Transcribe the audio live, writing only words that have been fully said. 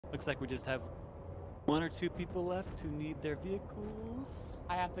Looks like we just have 1 or 2 people left who need their vehicles.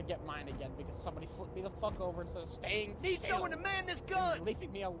 I have to get mine again because somebody flipped me the fuck over instead of staying Need still someone to man this gun! and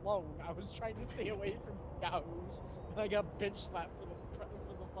leaving me alone. I was trying to stay away from yahoos, and I got bitch slapped for the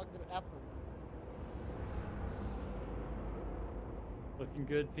fucking effort. Looking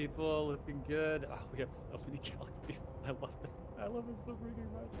good, people. Looking good. Oh, we have so many galaxies. I love it. I love it so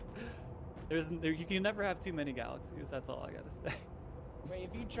freaking much. You can never have too many galaxies. That's all I gotta say. Wait,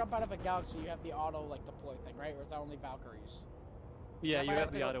 if you jump out of a galaxy, you have the auto like deploy thing, right? Or is that only Valkyries? Yeah, you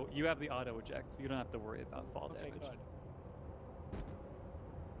have the auto. You have the auto eject, so you don't have to worry about fall damage. Good.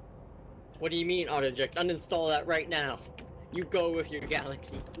 What do you mean auto eject? Uninstall that right now. You go with your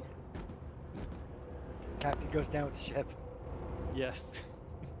galaxy. Captain goes down with the ship. Yes.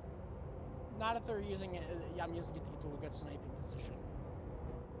 Not if they're using it. Yeah, I'm using it to get to a good sniping position.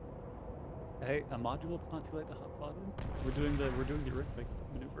 Hey, a module. It's not too late to hop on in. We're doing the earthquake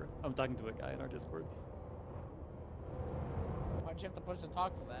maneuver. I'm talking to a guy in our Discord. Why'd you have to push the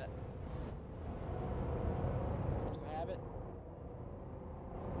talk for that? Force a habit.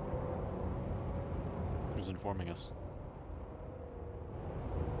 Who's informing us?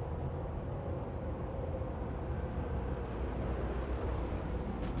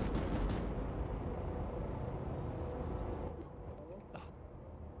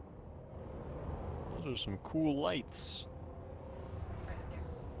 Those are some cool lights.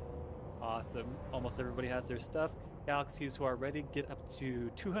 Awesome. Almost everybody has their stuff. Galaxies who are ready get up to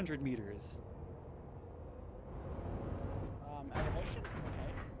 200 meters. Elevation?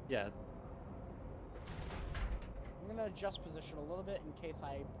 Okay. Yeah. I'm gonna adjust position a little bit in case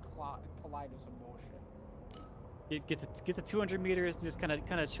I collide with some bullshit. Get to 200 meters and just kind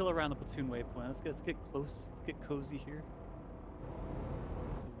of chill around the platoon waypoint. Let's get close. Let's get cozy here.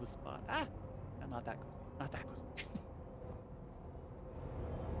 This is the spot. Ah! No, not that cozy. Not that cozy.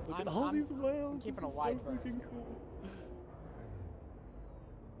 Look at all these whales. I'm keeping this a wide so berth. freaking cool.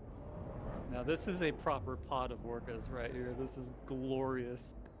 Now this is a proper pod of orcas right here. This is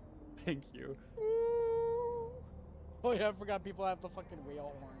glorious. Thank you. Oh yeah, I forgot people have the fucking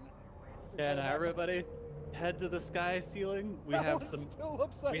wheel horn. Yeah, now everybody, head to the sky ceiling. We have some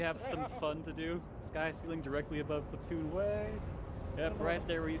fun to do. Sky ceiling directly above platoon way. Yep, right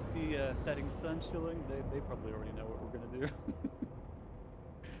there where you see setting sun chilling. They probably already know what we're gonna do.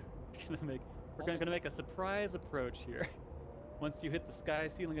 We're gonna make a surprise approach here. Once you hit the sky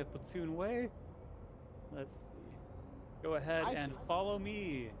ceiling at platoon way, let's see. Go ahead and follow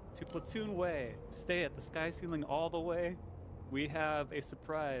me to platoon way. Stay at the sky ceiling all the way. We have a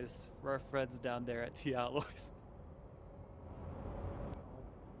surprise for our friends down there at T Alloys.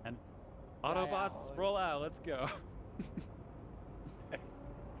 And Autobots, roll out. Let's go.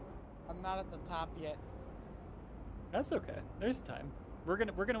 I'm not at the top yet. That's okay. There's time. We're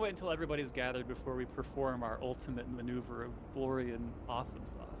gonna wait until everybody's gathered before we perform our ultimate maneuver of glory and awesome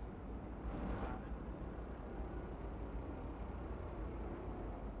sauce.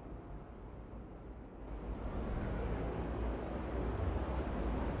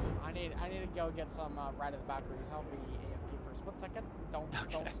 I need to go get some Ride of the Valkyries. I'll be AFK for a split second. Don't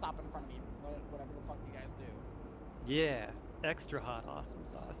stop in front of me. Whatever the fuck you guys do. Yeah, extra hot awesome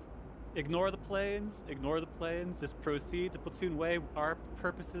sauce. Ignore the planes. Ignore the planes. Just proceed to platoon way. Our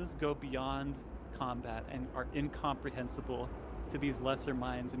purposes go beyond combat and are incomprehensible to these lesser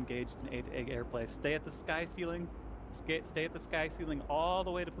minds engaged in A-to-A airplay. Stay at the sky ceiling. Stay at the sky ceiling all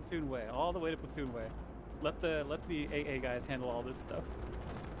the way to platoon way. All the way to platoon way. Let the AA guys handle all this stuff.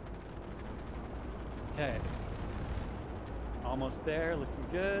 Okay. Almost there. Looking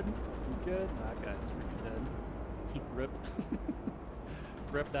good. Looking good. Nah, that guy's freaking dead. Rip.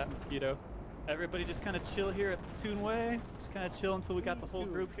 Rip that mosquito. Everybody just kind of chill here at platoon way. Just kind of chill until we got the whole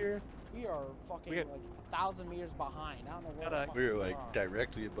group here. We are fucking like 1,000 meters behind. I don't know where the fuck we're like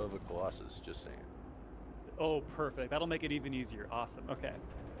directly above a Colossus, just saying. Oh, perfect. That'll make it even easier. Awesome. Okay.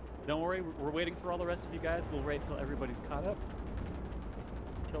 Don't worry. We're waiting for all the rest of you guys. We'll wait till everybody's caught up.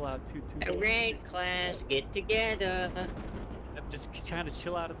 Chill out. Two. Alright, class, get together. Just kind of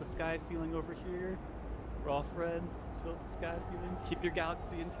chill out at the sky ceiling over here. We're all friends. Chill at the sky ceiling. Keep your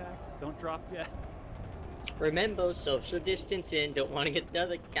galaxy intact. Don't drop yet. Remember, social distancing. Don't want to get the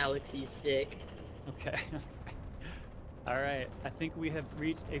other galaxies sick. Okay. All right. I think we have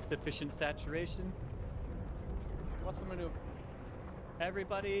reached a sufficient saturation. What's the maneuver?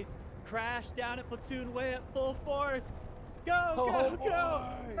 Everybody, crash down at platoon way at full force. Go!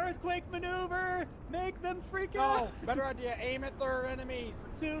 Earthquake maneuver! Make them freak out! No! Better idea, aim at their enemies!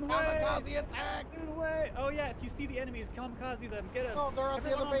 Soon way! Kamikaze attack! Soon way! Oh yeah, if you see the enemies, kamikaze them, get them! No, they're at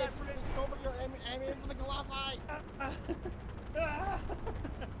the other base! Just over here, aim for the Colossi!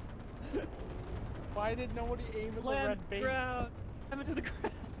 Why did nobody aim at the Land red bait? ground. I'm into the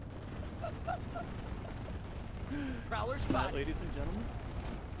ground. Prowler Right, spot. ladies and gentlemen.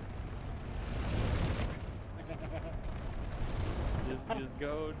 Just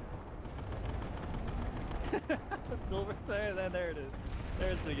go. Silver there it is.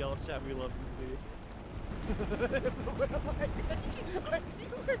 There's the yellow chat we love to see. It's a little like I see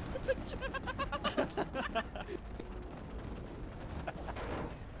you were for the job.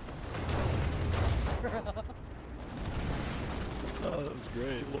 Oh, that was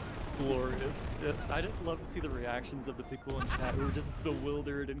great. Glorious. I just love to see the reactions of the people in chat who are just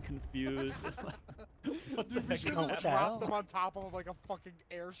bewildered and confused. What the Dude, we heck should is have happening? dropped them on top of like a fucking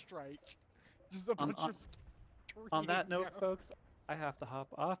airstrike. Just a bunch of. On that green note, folks, I have to hop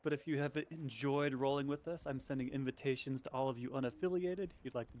off, but if you have enjoyed rolling with us, I'm sending invitations to all of you unaffiliated. If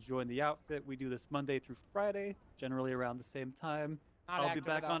you'd like to join the outfit, we do this Monday through Friday, generally around the same time. Not I'll be active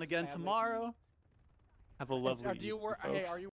back enough, on again sadly. tomorrow. Have a lovely Do you evening, work? Hey, folks. are you